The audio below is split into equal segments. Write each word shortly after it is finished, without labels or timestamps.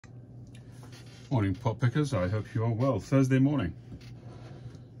Morning, pot pickers. I hope you are well. Thursday morning.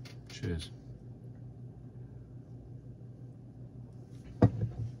 Cheers.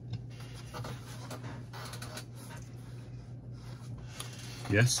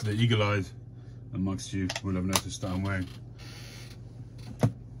 Yes, the eagle-eyed amongst you will have noticed that I'm wearing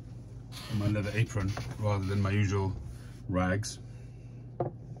my leather apron rather than my usual rags. And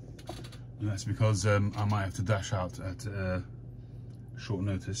that's because I might have to dash out at short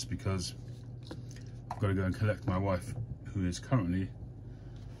notice because I've got to go and collect my wife, who is currently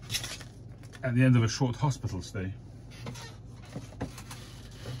at the end of a short hospital stay.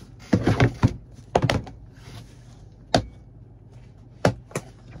 I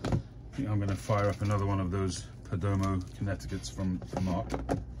think I'm going to fire up another one of those Perdomo Connecticut's from Mark.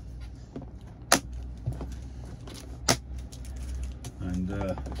 And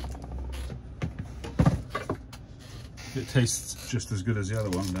if it tastes just as good as the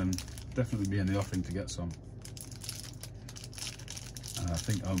other one, then definitely be in the offing to get some. I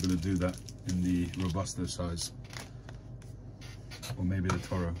think I'm going to do that in the Robusto size, or maybe the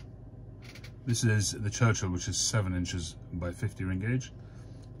Toro. This is the Churchill, which is 7 inches by 50 ring gauge.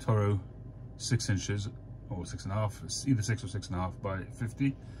 Toro 6 inches or 6.5, it's either 6 or 6.5 by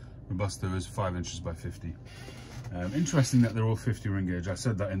 50. Robusto is 5 inches by 50. Interesting that they're all 50 ring gauge. I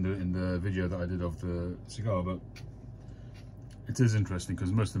said that in the video that I did of the cigar, but it is interesting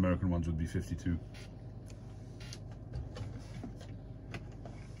because most American ones would be 52.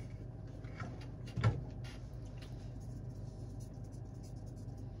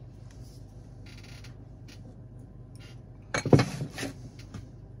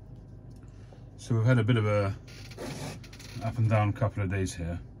 So we've had a bit of a up and down couple of days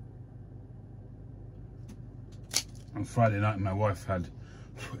here. On Friday night, my wife had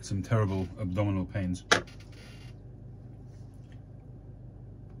some terrible abdominal pains.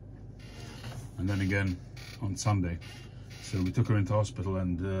 And then again on Sunday. So we took her into hospital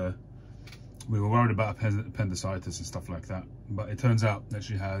and we were worried about appendicitis and stuff like that. But it turns out that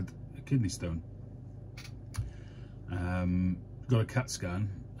she had a kidney stone. Got a CAT scan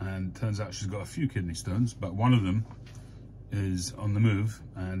and turns out she's got a few kidney stones, but one of them is on the move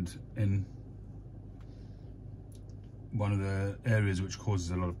and in one of the areas which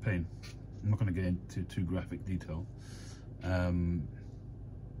causes a lot of pain. I'm not going to get into too graphic detail.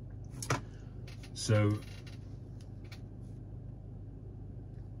 So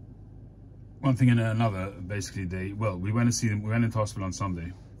one thing and another, basically we went to see them. We went into hospital on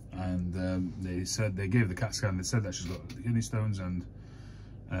Sunday, and they said, they gave the CAT scan. They said that she's got kidney stones, and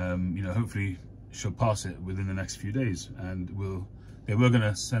you know, hopefully she'll pass it within the next few days. And they were going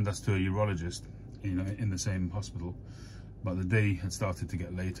to send us to a urologist, you know, in the same hospital, but the day had started to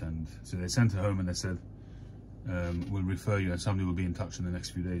get late, and so they sent her home and they said, we'll refer you and somebody will be in touch in the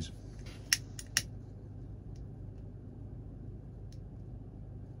next few days.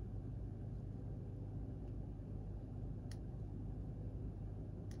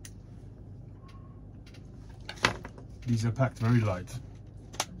 These are packed very light.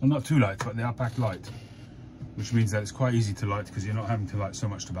 Well, not too light, but they are packed light, which means that it's quite easy to light because you're not having to light so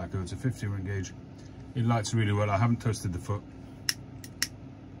much tobacco. It's a 50 ring gauge. It lights really well. I haven't toasted the foot.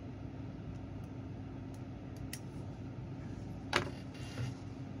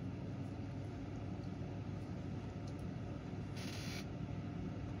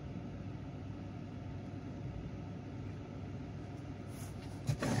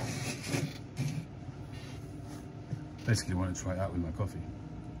 Basically want to try it out with my coffee.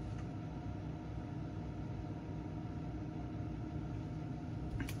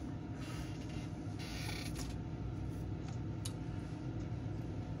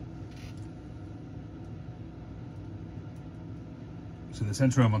 So they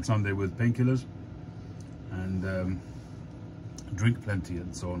sent her home on Sunday with painkillers and drink plenty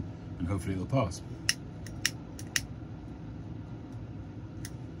and so on, and hopefully it'll pass.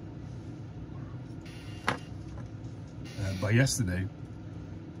 By yesterday,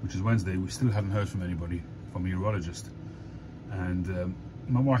 which is Wednesday, we still hadn't heard from anybody, from a urologist, and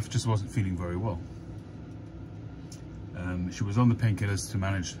my wife just wasn't feeling very well. She was on the painkillers to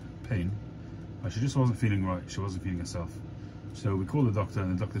manage pain, but she just wasn't feeling right. She wasn't feeling herself. So we called the doctor,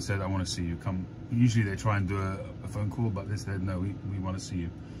 and the doctor said, I want to see you. Come. Usually they try and do a phone call, but they said, no, we want to see you.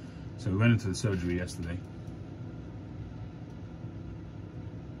 So we went into the surgery yesterday.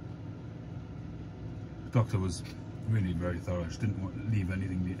 The doctor was really very thorough. She didn't want to leave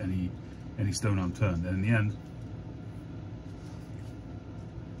any stone unturned, and in the end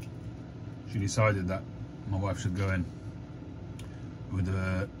she decided that my wife should go in with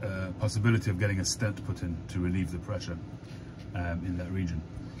the possibility of getting a stent put in to relieve the pressure in that region.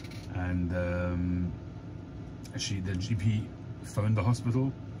 and the GP phoned the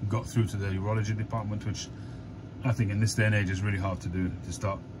hospital, got through to the urology department, which I think in this day and age is really hard to do, to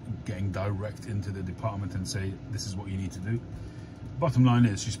start getting direct into the department and say this is what you need to do. Bottom line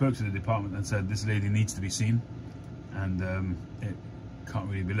is, she spoke to the department and said this lady needs to be seen, and it can't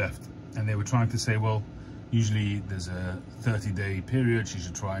really be left. And they were trying to say, well, usually there's a 30-day period, she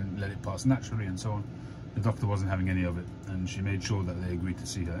should try and let it pass naturally and so on. The doctor wasn't having any of it, and she made sure that they agreed to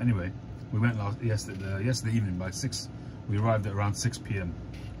see her. Anyway, we went yesterday evening by 6. We arrived at around 6 p.m.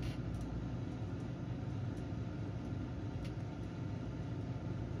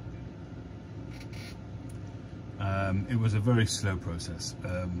 It was a very slow process.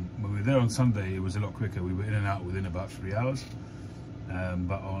 When we were there on Sunday, it was a lot quicker. We were in and out within about 3 hours.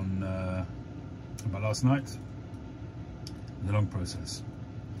 But last night, the long process.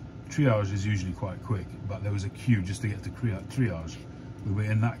 Triage is usually quite quick, but there was a queue just to get to triage. We were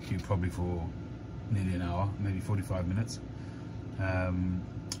in that queue probably for nearly an hour, maybe 45 minutes. And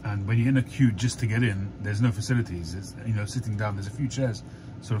when you're in a queue just to get in, there's no facilities. It's, you know, sitting down, there's a few chairs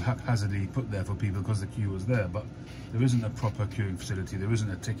sort of haphazardly put there for people because the queue was there, but there isn't a proper queuing facility. There isn't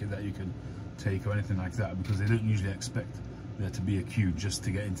a ticket that you can take or anything like that, because they don't usually expect there to be a queue just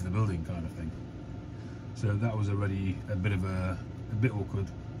to get into the building, kind of thing. So that was already a bit awkward,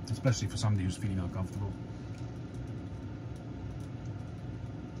 especially for somebody who's feeling uncomfortable.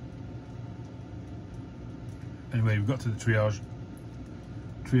 Anyway, we got to the triage.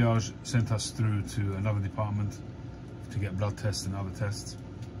 Triage sent us through to another department to get blood tests and other tests.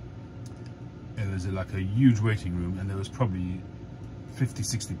 It was like a huge waiting room, and there was probably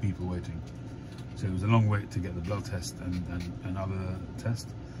 50-60 people waiting. So it was a long wait to get the blood test and other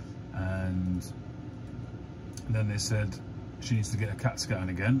tests. And then they said she needs to get a CAT scan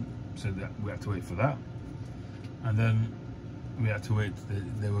again, so that we had to wait for that. And then we had to wait.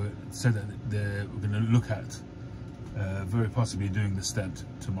 They said that they were going to look at very possibly doing the stent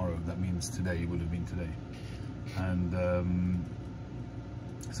tomorrow. That means today, it would have been today. And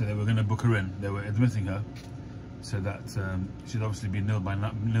so they were going to book her in. They were admitting her, so that she'd obviously be nil by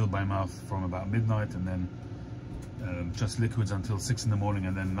mouth from about midnight, and then just liquids until 6 in the morning,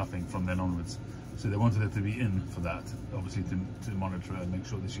 and then nothing from then onwards. So they wanted her to be in for that, obviously to monitor her and make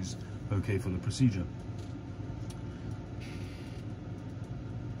sure that she's okay for the procedure.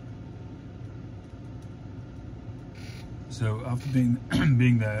 So after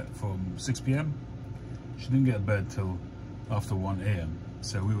being there from 6 p.m, she didn't get to bed till after 1 a.m.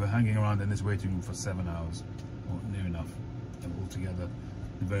 So we were hanging around in this waiting room for 7 hours, or near enough, altogether,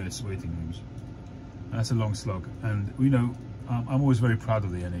 the various waiting rooms. And that's a long slog. And we know, I'm always very proud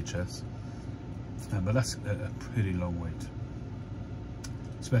of the NHS, but that's a pretty long wait,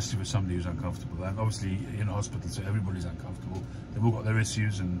 especially for somebody who's uncomfortable. And obviously in a hospital, so everybody's uncomfortable. They've all got their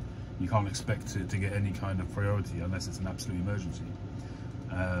issues, and you can't expect to get any kind of priority unless it's an absolute emergency.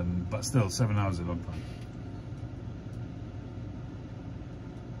 But still, 7 hours is a long time.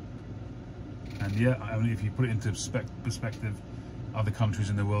 And yeah, I mean, if you put it into perspective, other countries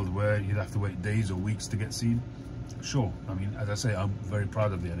in the world where you'd have to wait days or weeks to get seen, sure. I mean, as I say, I'm very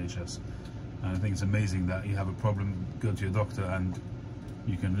proud of the NHS. And I think it's amazing that you have a problem, go to your doctor, and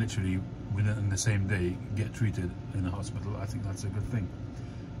you can literally, within the same day, get treated in a hospital. I think that's a good thing.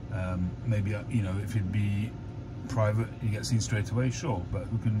 Maybe, you know, if it'd be private, you get seen straight away, sure, but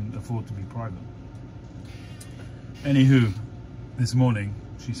who can afford to be private? Anywho, this morning,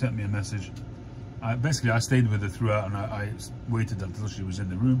 she sent me a message. Basically, I stayed with her throughout, and I waited until she was in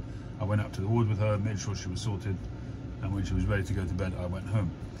the room. I went up to the ward with her, made sure she was sorted, and when she was ready to go to bed, I went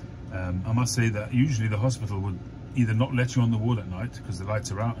home. I must say that usually the hospital would either not let you on the ward at night because the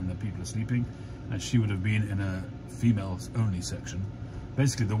lights are out and the people are sleeping, and she would have been in a females only section.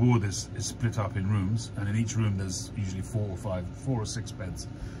 Basically, the ward is split up in rooms, and in each room there's usually 4 or 6 beds,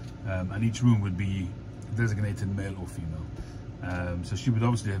 and each room would be designated male or female. So she would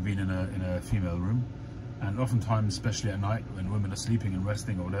obviously have been in a female room, and oftentimes, especially at night when women are sleeping and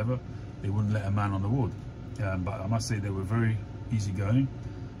resting or whatever, they wouldn't let a man on the ward. But I must say they were very easygoing.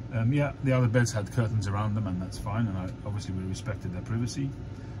 Yeah, the other beds had curtains around them, and that's fine, and obviously we respected their privacy.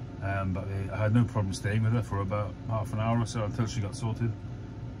 But I had no problem staying with her for about half an hour or so until she got sorted,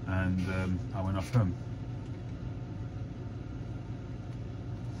 and I went off home.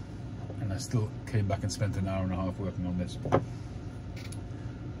 And I still came back and spent an hour and a half working on this.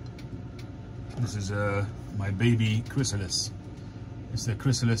 This is my baby chrysalis. It's a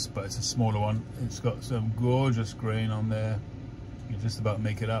chrysalis, but it's a smaller one. It's got some gorgeous grain on there. You just about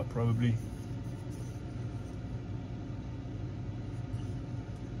make it out, probably.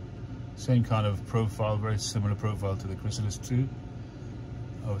 Same kind of profile, very similar profile to the chrysalis too.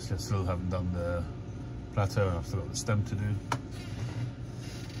 Obviously I still haven't done the plateau and I've still got the stem to do,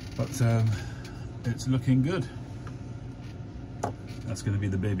 but it's looking good. That's going to be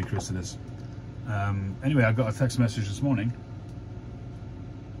the baby chrysalis. Anyway, I got a text message this morning.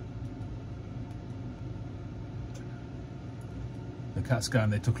 The CAT scan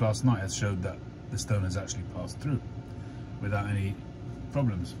they took last night has showed that the stone has actually passed through without any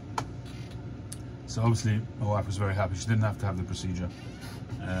problems. So obviously my wife was very happy. She didn't have to have the procedure.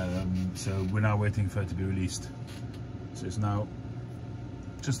 So we're now waiting for her to be released. So it's now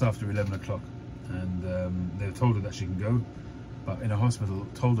just after 11 o'clock, and they've told her that she can go, but in a hospital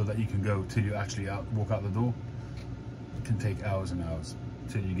told her that you can go till you actually walk out the door. It can take hours and hours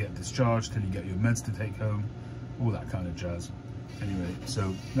till you get discharged, till you get your meds to take home, all that kind of jazz. Anyway,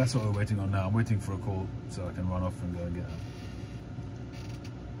 so that's what we're waiting on now. I'm waiting for a call so I can run off and go and get her.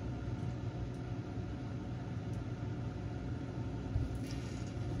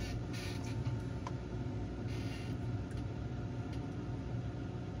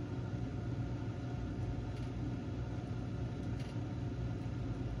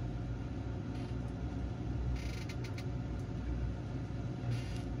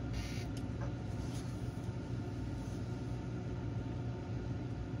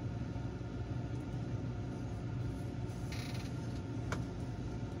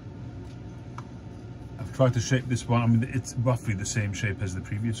 Tried to shape this one. I mean, it's roughly the same shape as the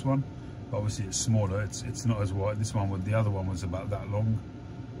previous one, but obviously it's smaller. It's not as wide. This one, the other one was about that long,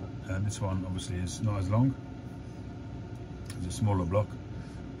 and this one obviously is not as long. It's a smaller block.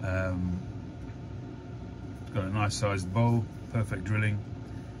 Got a nice sized bowl, perfect drilling,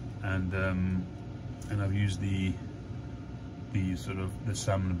 and I've used the sort of the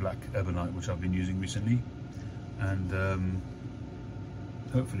salmon black ebonite, which I've been using recently, and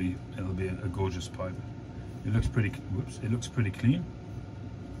hopefully it'll be a gorgeous pipe. It looks pretty. Whoops! It looks pretty clean,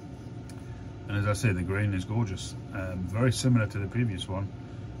 and as I say, the grain is gorgeous. Very similar to the previous one.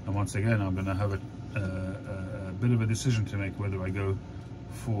 And once again, I'm going to have a bit of a decision to make whether I go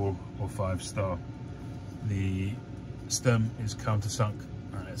 4 or 5 star. The stem is countersunk,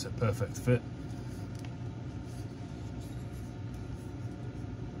 and it's a perfect fit.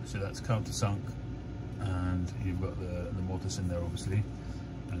 So that's countersunk, and you've got the mortise in there, obviously,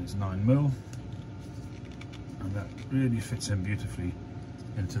 and it's 9mm. And that really fits in beautifully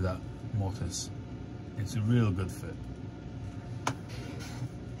into that mortise. It's a real good fit.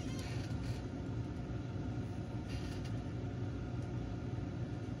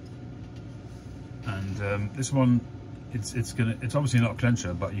 And this one, it's obviously not a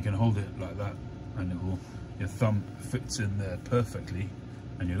clencher, but you can hold it like that, and your thumb fits in there perfectly,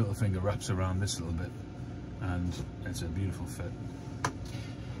 and your little finger wraps around this little bit, and it's a beautiful fit.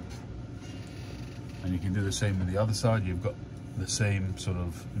 And you can do the same with the other side. You've got the same sort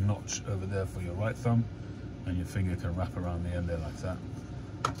of notch over there for your right thumb, and your finger can wrap around the end there like that,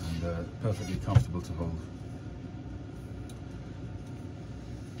 and perfectly comfortable to hold.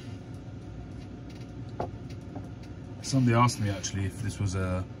 Somebody asked me actually if this was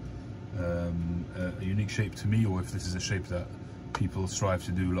a unique shape to me, or if this is a shape that people strive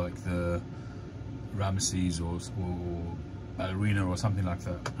to do, like the Ramesses or ballerina or something like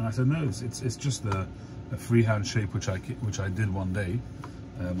that. And I said no, it's just a freehand shape which I did one day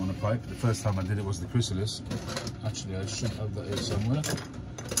on a pipe. The first time I did it was the chrysalis. Actually, I should have that here somewhere.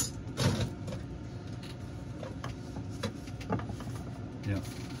 Yeah,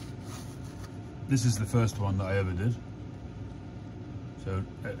 this is the first one that I ever did. So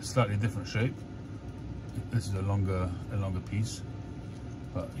a slightly different shape. This is a longer piece,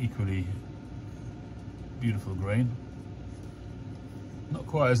 but equally beautiful grain. Not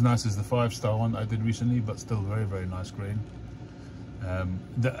quite as nice as the 5-star one I did recently, but still very, very nice grain.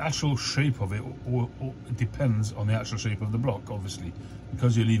 The actual shape of it depends on the actual shape of the block, obviously,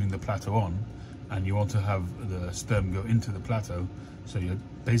 because you're leaving the plateau on and you want to have the stem go into the plateau, so you're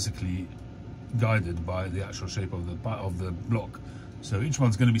basically guided by the actual shape of the block. So each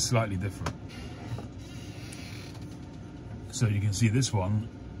one's going to be slightly different. So you can see this one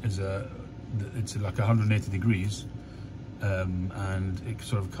is it's like 180 degrees, and it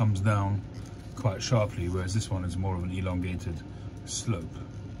sort of comes down quite sharply, whereas this one is more of an elongated slope.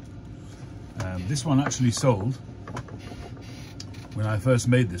 This one actually sold when I first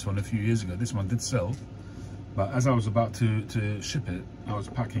made this one a few years ago. This one did sell, but as I was about to ship it, I was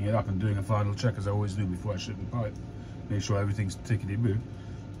packing it up and doing a final check, as I always do before I ship the pipe, make sure everything's tickety-boo.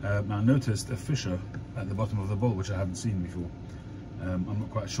 I noticed a fissure at the bottom of the bowl, which I hadn't seen before. I'm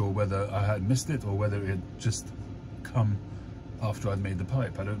not quite sure whether I had missed it or whether it had just come after I'd made the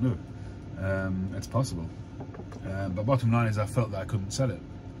pipe. I don't know. It's possible. But bottom line is I felt that I couldn't sell it.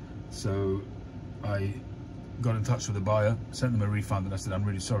 So I got in touch with the buyer, sent them a refund, and I said, I'm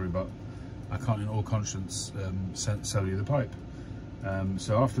really sorry, but I can't in all conscience sell you the pipe.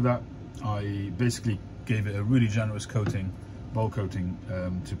 So after that, I basically gave it a really generous coating, bowl coating,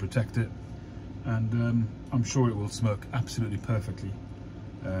 to protect it, and I'm sure it will smoke absolutely perfectly.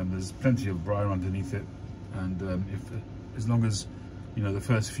 There's plenty of briar underneath it, and as long as the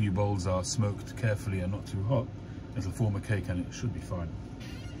first few bowls are smoked carefully and not too hot, it'll form a cake and it should be fine.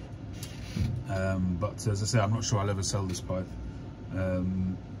 But as I say, I'm not sure I'll ever sell this pipe.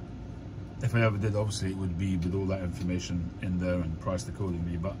 If I ever did, obviously it would be with all that information in there and priced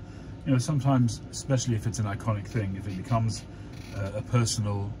accordingly. But sometimes, especially if it's an iconic thing, if it becomes a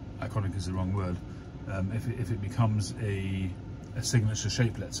personal, iconic is the wrong word, if it becomes a signature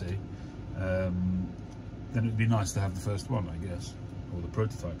shape, let's say, then it would be nice to have the first one, I guess, or the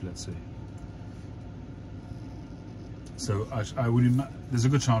prototype, let's say. So I would there's a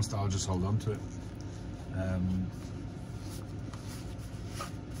good chance that I'll just hold on to it.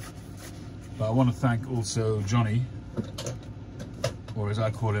 But I want to thank also Johnny, or as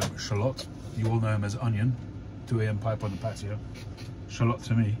I call him, Charlotte. You all know him as Onion, 2 AM pipe on the patio. Charlotte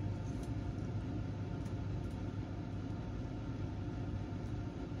to me.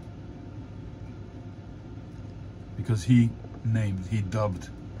 Because he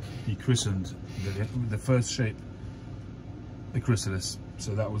christened the first shape the Chrysalis.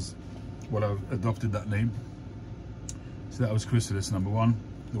 So that was what I adopted that name. So that was Chrysalis number 1.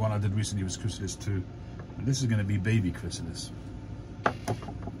 The one I did recently was Chrysalis 2. And this is going to be baby Chrysalis.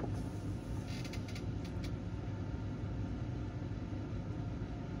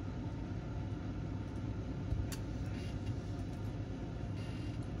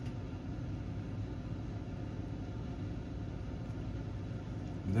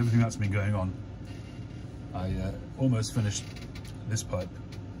 With everything that's been going on, I almost finished this pipe,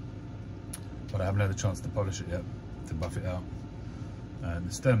 but I haven't had a chance to polish it yet, to buff it out. And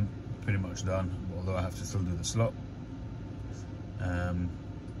the stem pretty much done, although I have to still do the slot.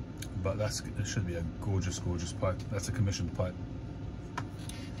 But it should be a gorgeous pipe. That's a commissioned pipe.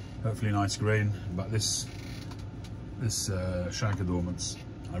 Hopefully nice grain, but this Shank Adornments,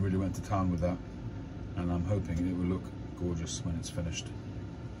 I really went to town with that, and I'm hoping it will look gorgeous when it's finished.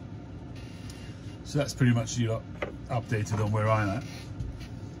 So that's pretty much updated on where I'm at.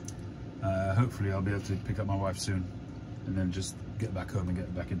 Hopefully I'll be able to pick up my wife soon and then just get back home and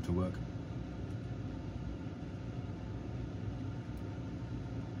get back into work.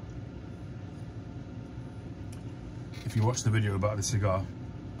 If you watch the video about the cigar,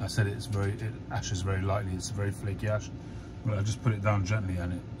 I said it ashes very lightly, it's a very flaky ash. Well, I just put it down gently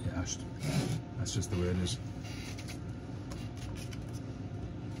and it ashed. That's just the way it is.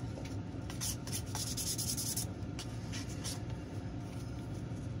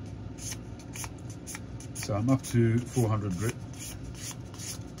 So I'm up to 400 grit.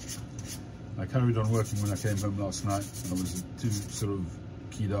 I carried on working when I came home last night, and I was too sort of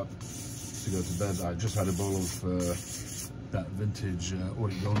keyed up to go to bed. I just had a bowl of that vintage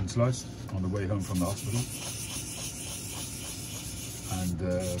Audit Golden Slice on the way home from the hospital, and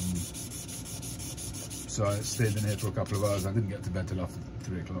so I stayed in here for a couple of hours. I didn't get to bed till after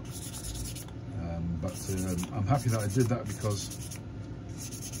 3 o'clock, but I'm happy that I did that, because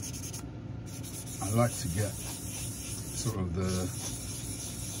I like to get sort of the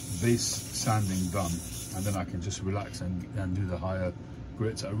base sanding done, and then I can just relax and do the higher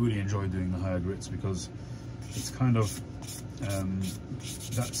grits. I really enjoy doing the higher grits, because it's kind of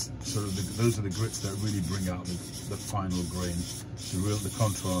that's sort of those are the grits that really bring out the final grain, the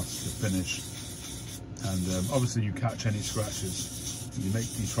contrast, the finish, and obviously you catch any scratches.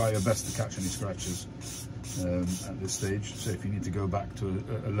 You try your best to catch any scratches at this stage. So if you need to go back to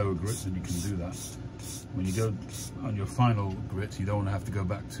a lower grit, then you can do that. When you go on your final grit, you don't want to have to go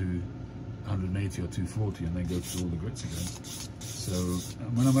back to 180 or 240 and then go through all the grits again. So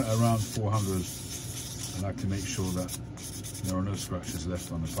when I'm at around 400, I like to make sure that there are no scratches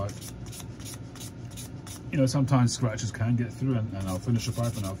left on the pipe. Sometimes scratches can get through, and I'll finish a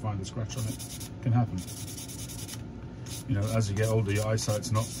pipe and I'll find a scratch on it. It can happen. As you get older, your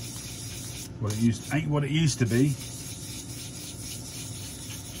eyesight's not ain't what it used to be.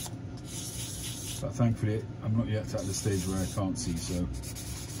 But thankfully, I'm not yet at the stage where I can't see, so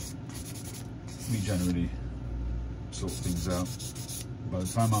we generally sort things out. By the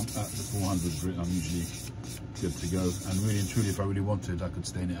time I'm at the 400 grit, I'm usually good to go. And really and truly, if I really wanted, I could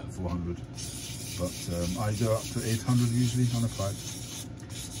stay in it at 400. But I go up to 800 usually on a pipe.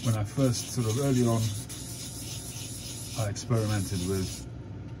 When I first, sort of early on, I experimented with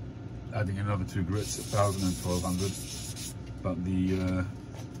adding another 2 grits, 1000 and 1200. But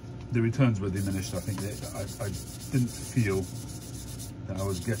the returns were diminished. I think I didn't feel that I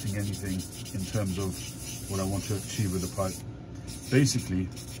was getting anything in terms of what I want to achieve with the pipe. Basically,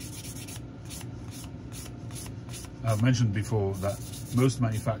 I've mentioned before that most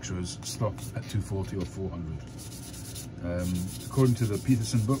manufacturers stop at 240 or 400. According to the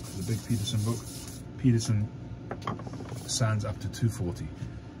Peterson book, the big Peterson book, Peterson sands up to 240,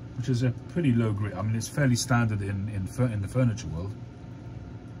 which is a pretty low grit. I mean, it's fairly standard in the furniture world.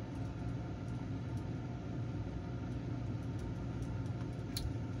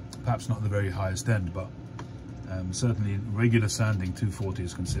 Perhaps not the very highest end, but certainly regular sanding 240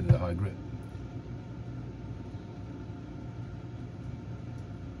 is considered a high grit.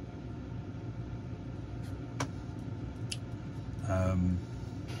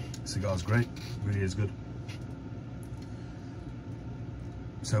 Cigar's great, really is good.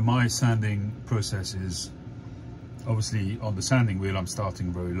 So my sanding process is, obviously on the sanding wheel I'm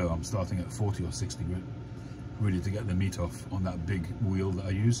starting very low. I'm starting at 40 or 60 grit, really to get the meat off on that big wheel that I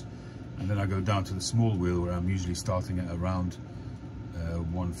use. And then I go down to the small wheel where I'm usually starting at around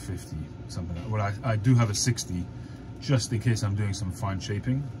 150, something like that. Well, I do have a 60 just in case I'm doing some fine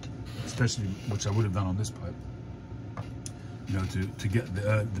shaping, especially, which I would have done on this pipe. You know, to get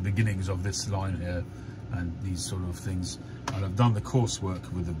the beginnings of this line here and these sort of things. And I've done the coarse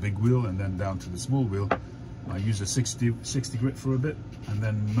work with the big wheel, and then down to the small wheel I use a 60 grit for a bit, and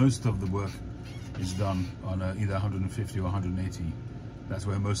then most of the work is done on either 150 or 180. That's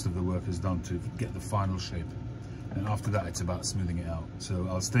where most of the work is done to get the final shape, and after that it's about smoothing it out. So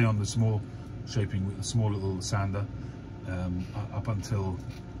I'll stay on the small shaping with the small little sander up until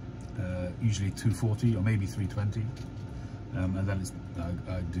usually 240 or maybe 320. And then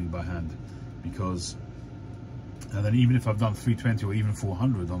I do by hand, because, and then even if I've done 320 or even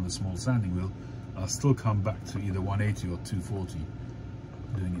 400 on the small sanding wheel, I'll still come back to either 180 or 240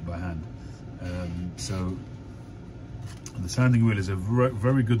 doing it by hand. So the sanding wheel is a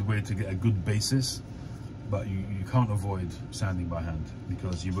very good way to get a good basis, but you can't avoid sanding by hand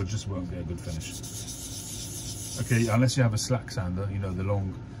because you just won't get a good finish. Okay, unless you have a slack sander, you know, the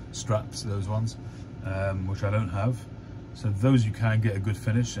long straps, those ones, which I don't have. So those you can get a good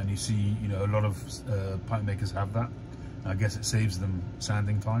finish, and you see, you know, a lot of pipe makers have that. I guess it saves them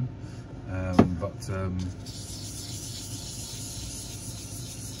sanding time, but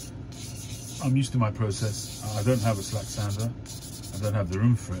I'm used to my process. I don't have a slack sander. I don't have the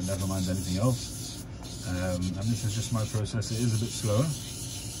room for it, never mind anything else. And this is just my process. It is a bit slower,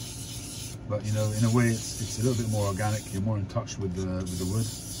 but you know, in a way, it's a little bit more organic. You're more in touch with the wood.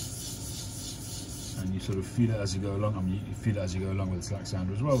 And you sort of feel it as you go along. I mean, you feel it as you go along with the slack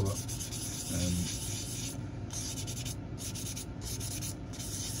sander as well. But I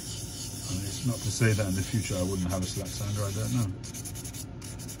mean, it's not to say that in the future I wouldn't have a slack sander. I don't know.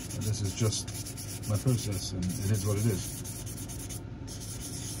 But this is just my process, and it is what it is.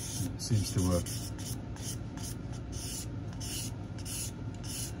 It seems to work.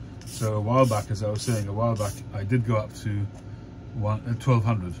 So a while back, as I was saying, I did go up to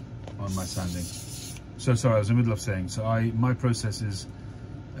 1200 on my sanding. So sorry, I was in the middle of saying, so my process is,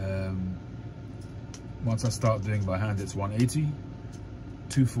 once I start doing by hand, it's 180,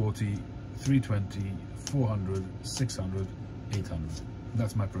 240, 320, 400, 600, 800.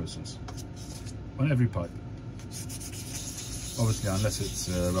 That's my process on every pipe. Obviously, unless it's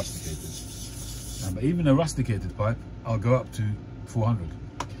rusticated. But even a rusticated pipe, I'll go up to 400,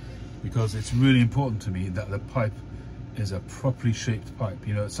 because it's really important to me that the pipe is a properly shaped pipe.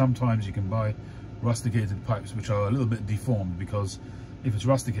 You know, sometimes you can buy rusticated pipes which are a little bit deformed, because if it's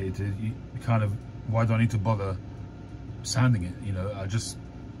rusticated, you kind of, why do I need to bother sanding it? You know, I just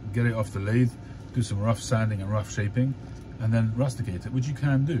get it off the lathe, do some rough sanding and rough shaping, and then rusticate it, which you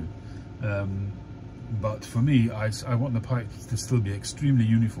can do. But for me, I want the pipe to still be extremely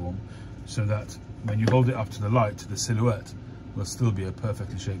uniform, so that when you hold it up to the light, the silhouette will still be a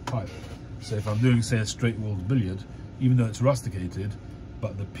perfectly shaped pipe. So if I'm doing, say, a straight-walled billiard, even though it's rusticated,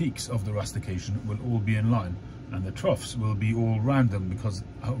 but the peaks of the rustication will all be in line, and the troughs will be all random because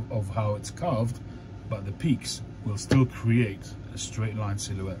of how it's carved, but the peaks will still create a straight line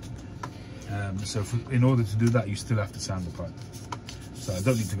silhouette. So in order to do that, you still have to sand the pipe. So I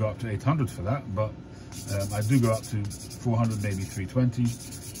don't need to go up to 800 for that, but I do go up to 400, maybe 320,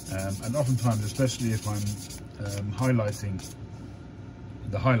 and oftentimes, especially if I'm highlighting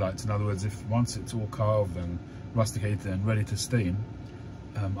the highlights, in other words, if once it's all carved and rusticated and ready to stain,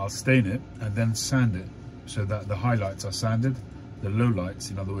 I'll stain it and then sand it so that the highlights are sanded, the lowlights,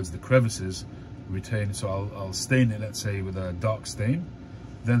 in other words the crevices, retain. So I'll stain it, let's say, with a dark stain,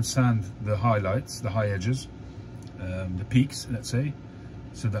 then sand the highlights, the high edges, the peaks, let's say,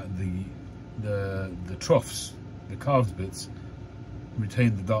 so that the troughs, the carved bits,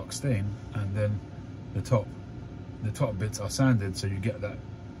 retain the dark stain, and then the top bits are sanded, so you get that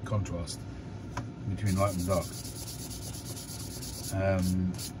contrast between light and dark.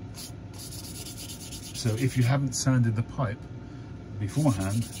 So if you haven't sanded the pipe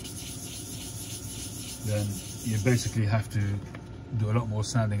beforehand, then you basically have to do a lot more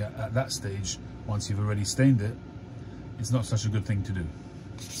sanding at that stage. Once you've already stained it, it's not such a good thing to do.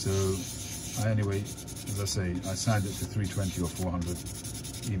 So anyway, as I say, I sand it to 320 or 400,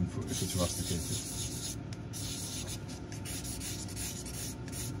 even if it's rusticated.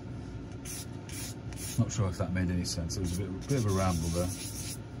 Not sure if that made any sense. It was a bit of a ramble there.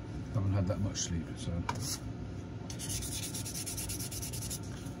 Haven't had that much sleep, so.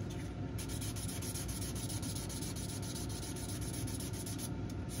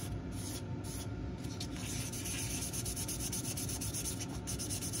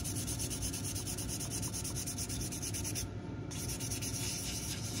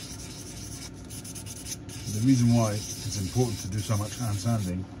 The reason why it's important to do so much hand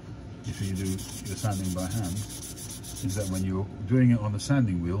sanding, if you do your sanding by hand, is that when you're doing it on the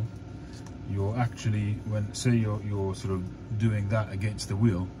sanding wheel, you're actually, say you're sort of doing that against the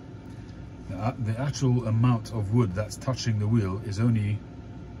wheel, the actual amount of wood that's touching the wheel is only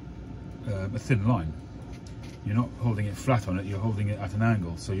a thin line. You're not holding it flat on it, you're holding it at an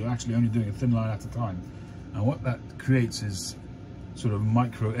angle, so you're actually only doing a thin line at a time. And what that creates is sort of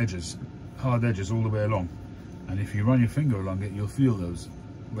micro edges, hard edges all the way along. And if you run your finger along it, you'll feel those.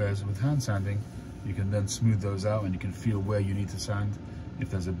 Whereas with hand sanding, you can then smooth those out, and you can feel where you need to sand. If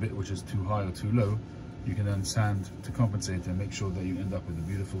there's a bit which is too high or too low, you can then sand to compensate and make sure that you end up with a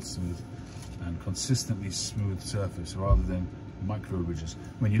beautiful, smooth and consistently smooth surface, rather than micro ridges.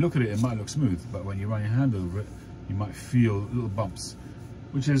 When you look at it, it might look smooth, but when you run your hand over it, you might feel little bumps,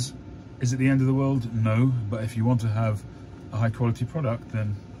 which is it the end of the world? No, but if you want to have a high quality product,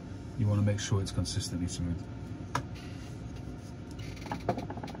 then you want to make sure it's consistently smooth.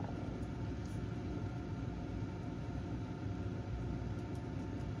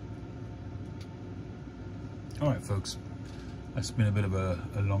 All right, folks, that's been a bit of a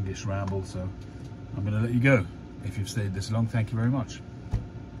longish ramble, so I'm going to let you go. If you've stayed this long, thank you very much.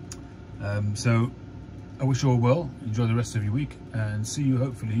 So I wish you all well, enjoy the rest of your week, and see you,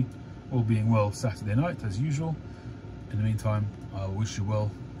 hopefully, all being well, Saturday night as usual. In the meantime, I wish you well,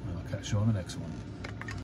 and I'll catch you on the next one.